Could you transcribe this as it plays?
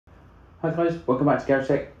Hi guys, welcome back to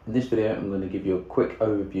GarageTech. In this video I'm going to give you a quick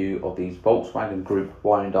overview of these Volkswagen Group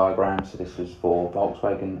wiring diagrams. So this is for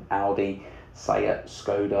Volkswagen, Audi, Seat,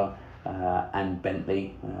 Skoda and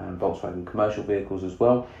Bentley, Volkswagen commercial vehicles as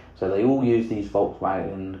well. So they all use these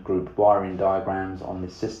Volkswagen Group wiring diagrams on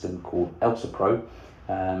this system called Elsa Pro.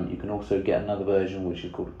 You can also get another version which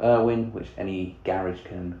is called Irwin, which any garage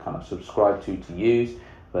can kind of subscribe to use.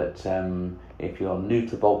 But if you're new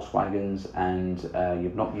to Volkswagens and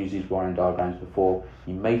you've not used these wiring diagrams before,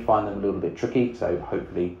 you may find them a little bit tricky, so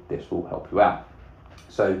hopefully this will help you out.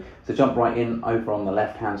 So to jump right in, over on the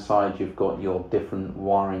left hand side you've got your different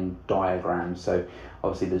wiring diagrams. So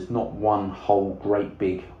obviously there's not one whole great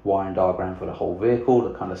big wiring diagram for the whole vehicle.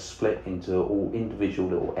 They're kind of split into all individual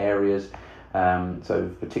little areas. So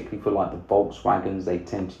particularly for like the Volkswagens, they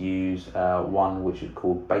tend to use one which is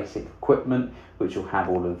called basic equipment, which will have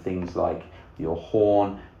all of the things like your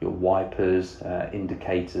horn, your wipers,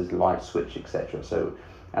 indicators, light switch, etc. So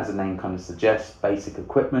as the name kind of suggests, basic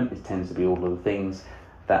equipment, it tends to be all of the things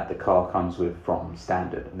that the car comes with from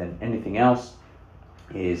standard, and then anything else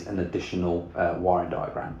is an additional wiring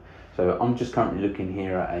diagram. So I'm just currently looking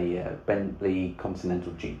here at a Bentley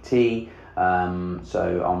Continental GT.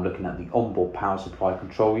 So I'm looking at the onboard power supply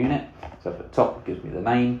control unit. So at the top it gives me the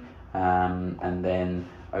name, and then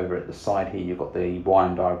over at the side here you've got the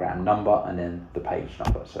wiring diagram number and then the page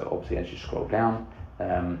number. So obviously as you scroll down,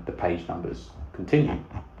 the page numbers continue.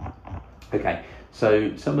 Okay,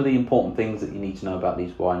 so some of the important things that you need to know about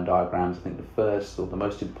these wiring diagrams, I think the first or the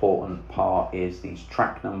most important part is these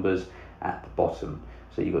track numbers at the bottom.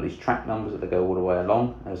 So you've got these track numbers that go all the way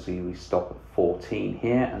along. As we stop at 14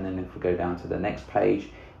 here, and then if we go down to the next page,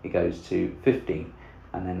 it goes to 15,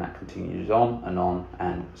 and then that continues on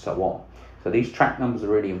and so on. So these track numbers are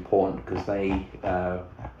really important because they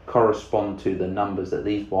correspond to the numbers that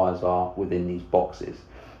these wires are within these boxes.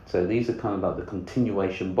 So these are kind of like the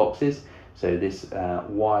continuation boxes. So this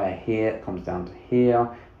wire here comes down to here.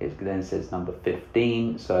 It then says number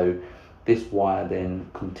 15. So this wire then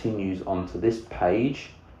continues onto this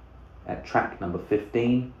page at track number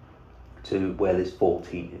 15 to where this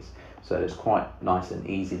 14 is. So it's quite nice and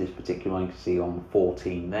easy. This particular one you can see on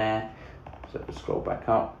 14 there. So if we scroll back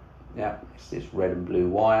up, yeah, it's this red and blue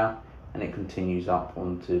wire, and it continues up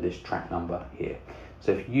onto this track number here.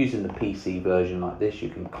 So if you're using the PC version like this, you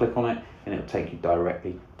can click on it and it'll take you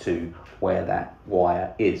directly to where that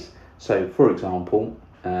wire is. So for example,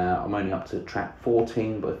 I'm only up to track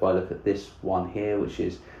 14, but if I look at this one here, which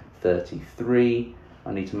is 33,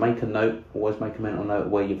 I need to make a note, always make a mental note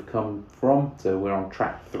where you've come from. So we're on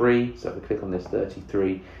track 3, so if I click on this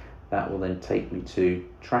 33, that will then take me to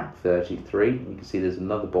track 33. You can see there's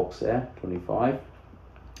another box there, 25,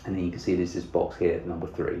 and then you can see there's this box here, number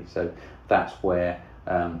 3. So that's where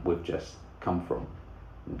we've just come from.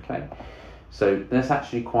 Okay. So that's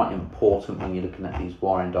actually quite important when you're looking at these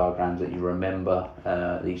wiring diagrams, that you remember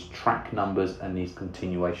these track numbers and these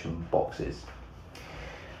continuation boxes.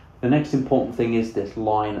 The next important thing is this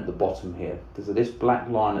line at the bottom here. So this black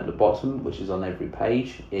line at the bottom, which is on every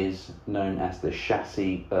page, is known as the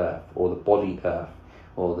chassis earth, or the body earth,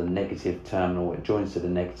 or the negative terminal. It joins to the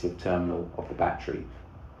negative terminal of the battery.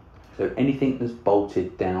 So anything that's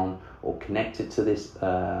bolted down or connected to this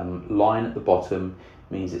line at the bottom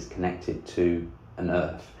means it's connected to an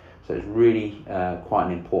earth. So it's really quite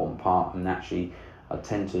an important part, and actually I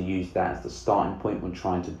tend to use that as the starting point when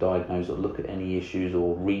trying to diagnose or look at any issues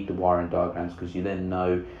or read the wiring diagrams, because you then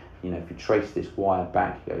know, if you trace this wire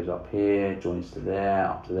back, it goes up here, joins to there,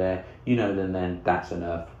 up to there, then that's an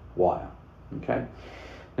earth wire. Okay.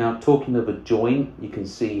 Now, talking of a join, you can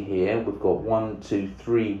see here we've got 1, 2,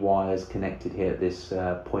 3 wires connected here at this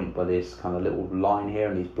point by this kind of little line here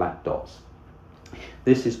and these black dots.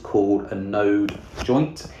 This is called a node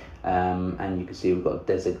joint, and you can see we've got a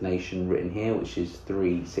designation written here, which is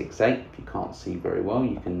 368. If you can't see very well,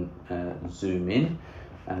 you can zoom in,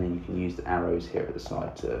 and then you can use the arrows here at the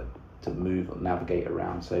side to move or navigate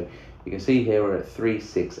around. So you can see here we're at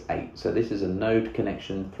 368. So this is a node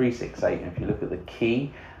connection 368, and if you look at the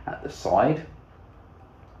key at the side,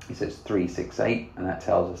 it says 368, and that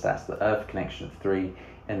tells us that's the earth connection of 3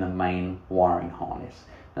 in the main wiring harness.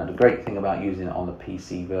 Now the great thing about using it on the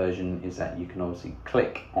PC version is that you can obviously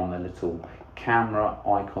click on the little camera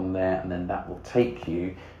icon there, and then that will take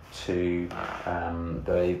you to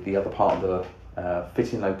the other part of the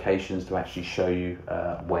fitting locations to actually show you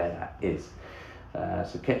where that is.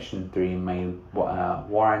 So connection 3 main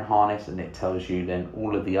wiring harness, and it tells you then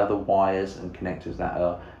all of the other wires and connectors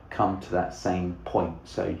that come to that same point.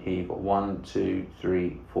 So here you've got 1, 2,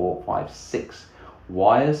 3, 4, 5, 6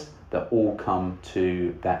 wires that all come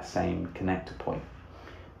to that same connector point.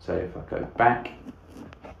 So if I go back,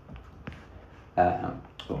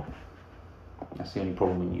 oh, that's the only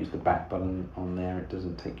problem when you use the back button on there, it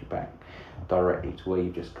doesn't take you back directly to where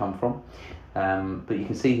you've just come from. But you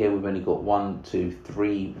can see here we've only got 1, 2,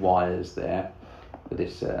 3 wires there for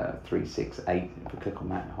this 3, 6, 8. If we click on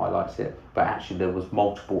that, it highlights it. But actually there was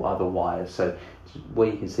multiple other wires. So where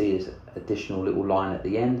you can see is additional little line at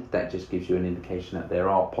the end, that just gives you an indication that there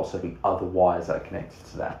are possibly other wires that are connected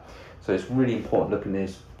to that. So it's really important looking at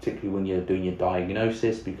this, particularly when you're doing your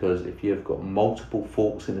diagnosis, because if you've got multiple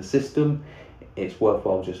faults in the system, it's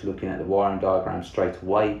worthwhile just looking at the wiring diagram straight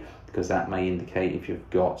away, because that may indicate if you've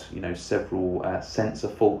got several sensor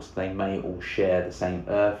faults, they may all share the same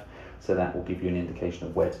earth, so that will give you an indication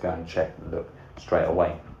of where to go and check and look straight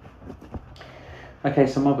away. Okay,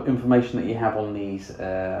 some other information that you have on these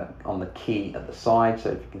on the key at the side. So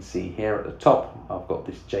if you can see here at the top, I've got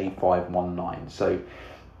this J519. So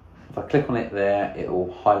if I click on it there, it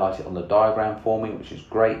will highlight it on the diagram for me, which is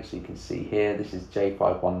great. So you can see here, this is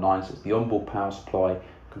J519, so it's the onboard power supply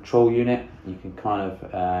control unit. You can kind of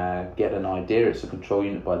get an idea, it's a control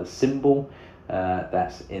unit by the symbol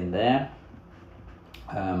that's in there.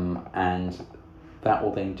 And that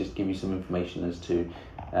will then just give you some information as to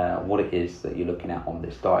what it is that you're looking at on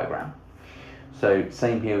this diagram. So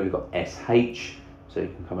same here, we've got SH. So you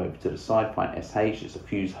can come over to the side, find SH, it's a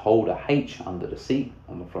fuse holder H under the seat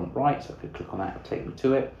on the front right, so I could click on that, it'll take me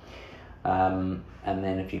to it. And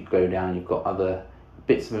then if you go down, you've got other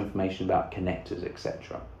bits of information about connectors,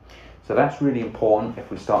 etc. So that's really important if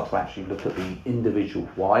we start to actually look at the individual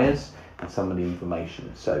wires and some of the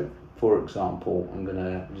information. So for example, I'm going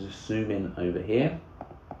to just zoom in over here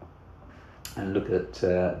and look at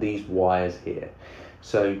these wires here.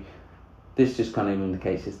 So this just kind of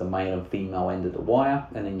indicates it's the male and female end of the wire,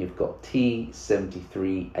 and then you've got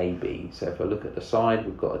T73AB. So if I look at the side,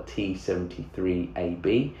 we've got a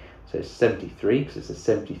T73AB. So it's 73 because it's a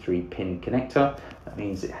 73 pin connector. That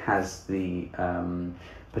means it has the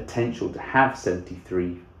potential to have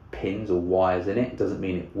 73 pins or wires in it. It doesn't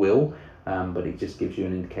mean it will, but it just gives you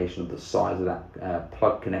an indication of the size of that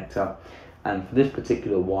plug connector. And for this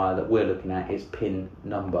particular wire that we're looking at is pin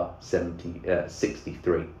number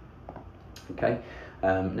 63. Okay,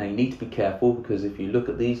 now you need to be careful, because if you look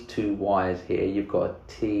at these two wires here, you've got a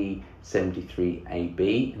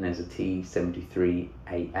T73AB and there's a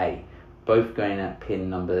T73AA, both going at pin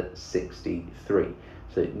number 63.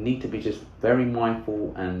 So you need to be just very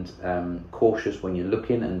mindful and cautious when you're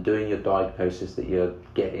looking and doing your diagnosis that you're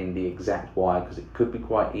getting the exact wire, because it could be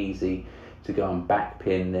quite easy to go and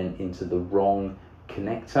backpin then into the wrong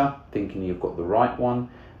connector, thinking you've got the right one.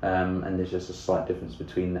 And there's just a slight difference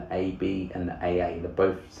between the AB and the AA. They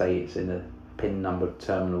both say it's in a pin number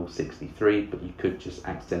terminal 63, but you could just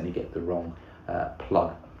accidentally get the wrong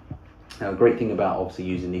plug. Now, the great thing about obviously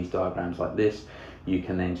using these diagrams like this, you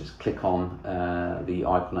can then just click on the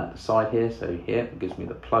icon at the side here. So here it gives me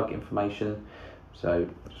the plug information. So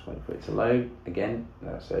just wait for it to load again.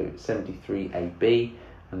 So 73AB,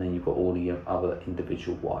 and then you've got all the other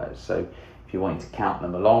individual wires. So if you're wanting to count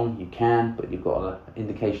them along, you can, but you've got an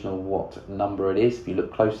indication of what number it is. If you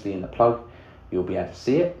look closely in the plug, you'll be able to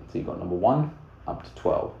see it. So you've got number 1 up to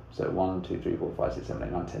 12. So 1, 2, 3, 4, 5, 6, 7,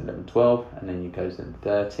 8, 9, 10, 11, 12. And then you goes in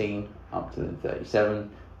 13 up to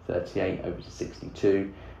 37, 38 over to 62,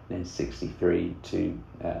 and then 63 to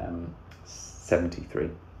 73.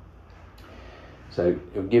 So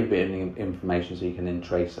it'll give a bit of information so you can then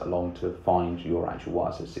trace along to find your actual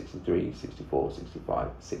wire. So 63, 64, 65,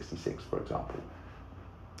 66, for example.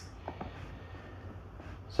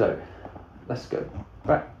 So let's go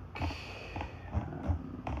back.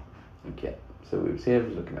 Okay, so we was here, we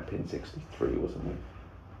was looking at pin 63, wasn't we?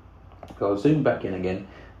 So I'll zoom back in again,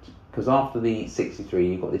 because after the 63,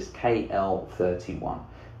 you've got this KL31.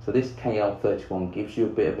 So this KL31 gives you a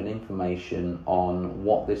bit of an information on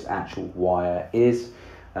what this actual wire is.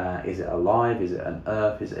 Is it alive? Is it an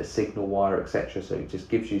earth? Is it a signal wire, etc.? So it just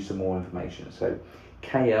gives you some more information. So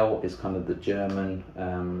KL is kind of the German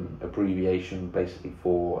abbreviation basically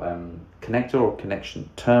for connector or connection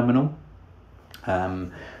terminal.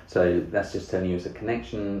 So that's just telling you it's a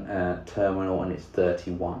connection terminal, and it's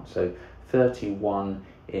 31. So 31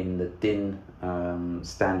 in the DIN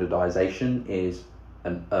standardization is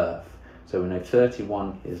an earth. So we know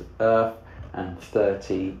 31 is earth and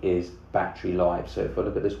 30 is battery live. So if I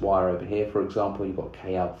look at this wire over here, for example, you've got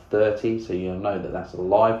KL30, so you'll know that that's a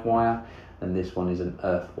live wire, and this one is an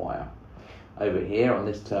earth wire. Over here on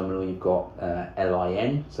this terminal, you've got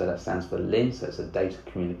LIN, so that stands for LIN, so it's a data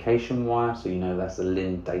communication wire, so you know that's a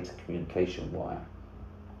LIN data communication wire.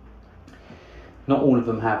 Not all of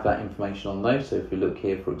them have that information on those, so if we look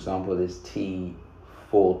here, for example, there's T4,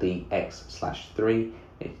 4DX/3.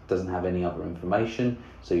 It doesn't have any other information,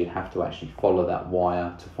 so you'd have to actually follow that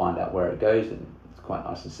wire to find out where it goes. And it's quite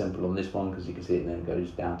nice and simple on this one, because you can see it then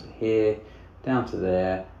goes down to here, down to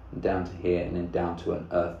there, and down to here, and then down to an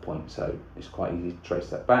earth point. So it's quite easy to trace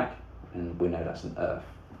that back, and we know that's an earth.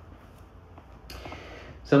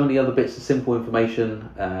 Some of the other bits of simple information,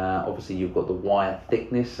 obviously you've got the wire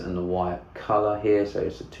thickness and the wire color here, so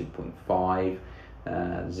it's a 2.5,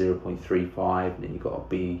 0.35, and then you've got a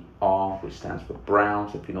BR, which stands for brown,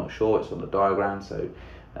 so if you're not sure, it's on the diagram, so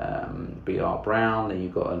BR brown. Then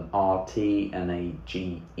you've got an RT and a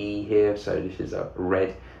GE here, so this is a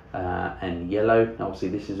red and yellow. Now, obviously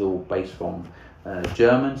this is all based from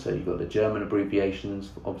German, so you've got the German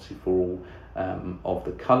abbreviations obviously for all of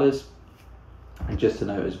the colors. And just to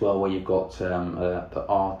note as well, where you've got the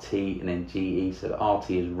RT and then GE, so the RT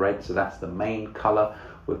is red, so that's the main color,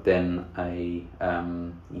 with then a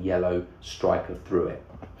yellow striker through it.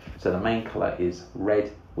 So the main color is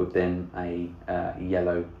red with then a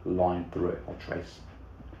yellow line through it, or trace.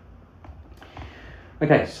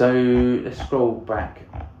 Okay, so let's scroll back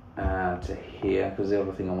to here, because the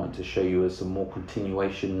other thing I wanted to show you is some more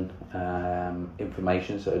continuation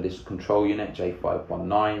information. So this control unit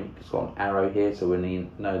J519, it's got an arrow here, so we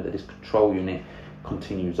need to know that this control unit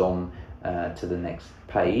continues on to the next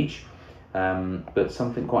page. But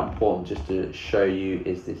something quite important just to show you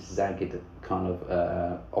is this zagged kind of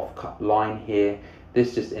off-cut line here.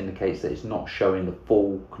 This just indicates that it's not showing the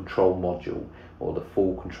full control module or the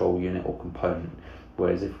full control unit or component.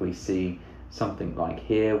 Whereas if we see something like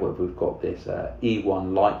here, where we've got this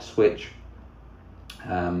E1 light switch,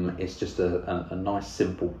 it's just a nice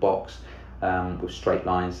simple box with straight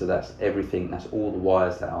lines. So that's everything. That's all the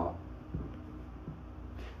wires that are.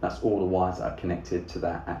 That's all the wires that are connected to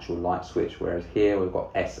that actual light switch. Whereas here we've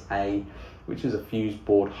got SA, which is a fuse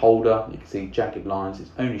board holder. You can see jagged lines. It's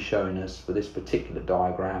only showing us for this particular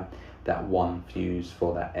diagram that one fuse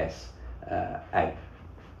for that SA.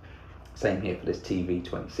 Same here for this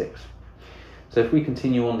TV26. So if we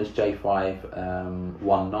continue on this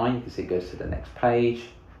J519, you can see it goes to the next page.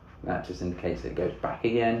 That just indicates that it goes back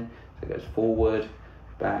again. So it goes forward,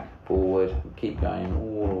 back, forward, keep going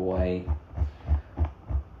all the way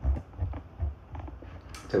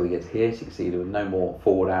till we get to here. So you can see there was no more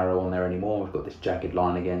forward arrow on there anymore. We've got this jagged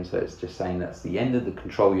line again, so it's just saying that's the end of the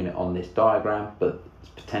control unit on this diagram, but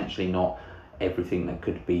it's potentially not everything that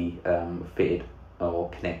could be fitted or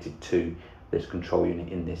connected to this control unit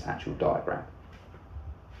in this actual diagram.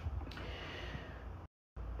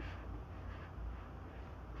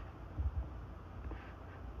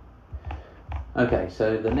 Okay,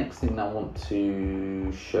 so the next thing I want to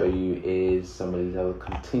show you is some of these other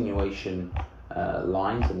continuation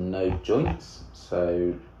lines and node joints.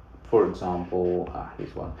 So for example,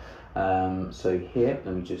 here's one. So here,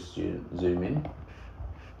 let me just zoom in.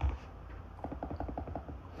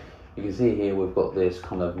 You can see here we've got this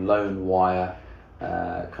kind of lone wire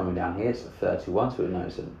coming down here. It's a 31, so we know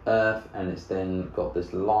it's an earth, and it's then got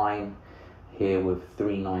this line here with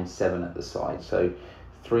 397 at the side. So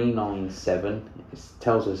 397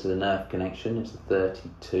 tells us an earth connection. It's a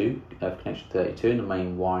 32, earth connection 32 in the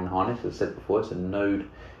main wiring harness. As I said before, it's a node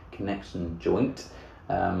connection joint.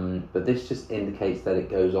 But this just indicates that it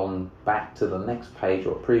goes on back to the next page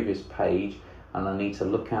or previous page, and I need to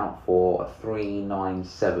look out for a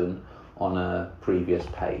 397 on a previous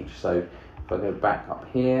page. So if I go back up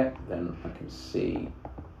here, then I can see,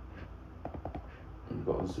 I've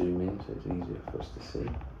got to zoom in so it's easier for us to see.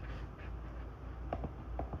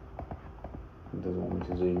 It doesn't want me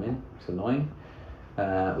to zoom in, it's annoying.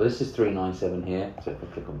 Well, this is 397 here, so if I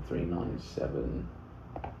click on 397,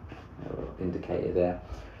 indicator there.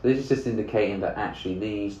 So this is just indicating that actually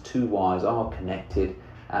these two wires are connected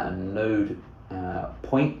at a node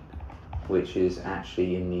point, which is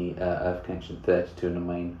actually in the earth connection 32 in the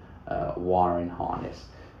main wiring harness.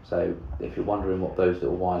 So if you're wondering what those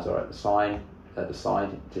little wires are at the side,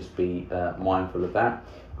 just be mindful of that,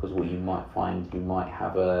 because what you might find, you might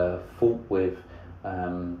have a fault with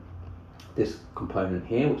this component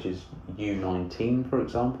here, which is U19 for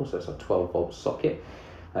example, so it's a 12 volt socket.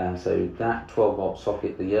 So that 12 volt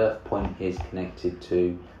socket, the earth point is connected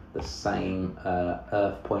to the same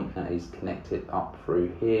earth point that is connected up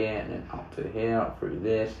through here, and then up to here, up through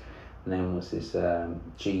this, and then what's this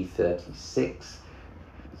G36.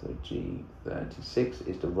 So G36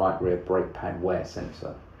 is the right rear brake pad wear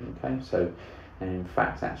sensor. Okay, so and in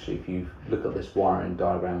fact, actually, if you look at this wiring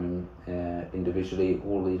diagram individually,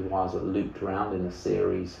 all these wires are looped around in a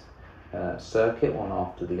series circuit, one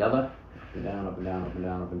after the other, up and down, up and down, up and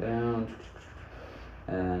down, up and down,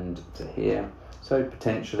 and to here. So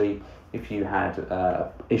potentially, if you had an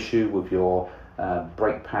issue with your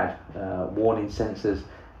brake pad warning sensors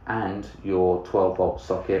and your 12-volt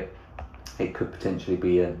socket, it could potentially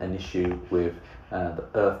be an issue with the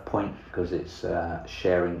earth point, because it's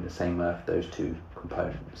sharing the same earth, those two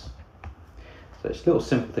components. So it's little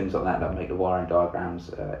simple things like that make the wiring diagrams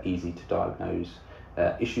easy to diagnose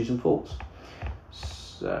issues and faults.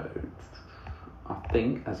 So I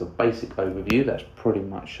think as a basic overview, that's pretty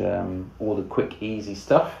much all the quick, easy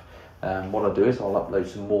stuff. What I'll do is I'll upload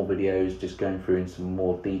some more videos just going through in some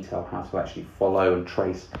more detail how to actually follow and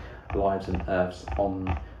trace lives and earths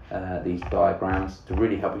on these diagrams to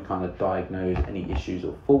really help you kind of diagnose any issues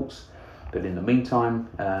or faults. But in the meantime,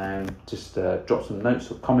 just drop some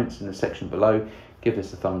notes or comments in the section below, give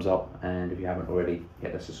this a thumbs up, and if you haven't already,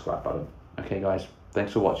 hit the subscribe button. Okay guys,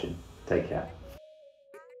 thanks for watching, take care.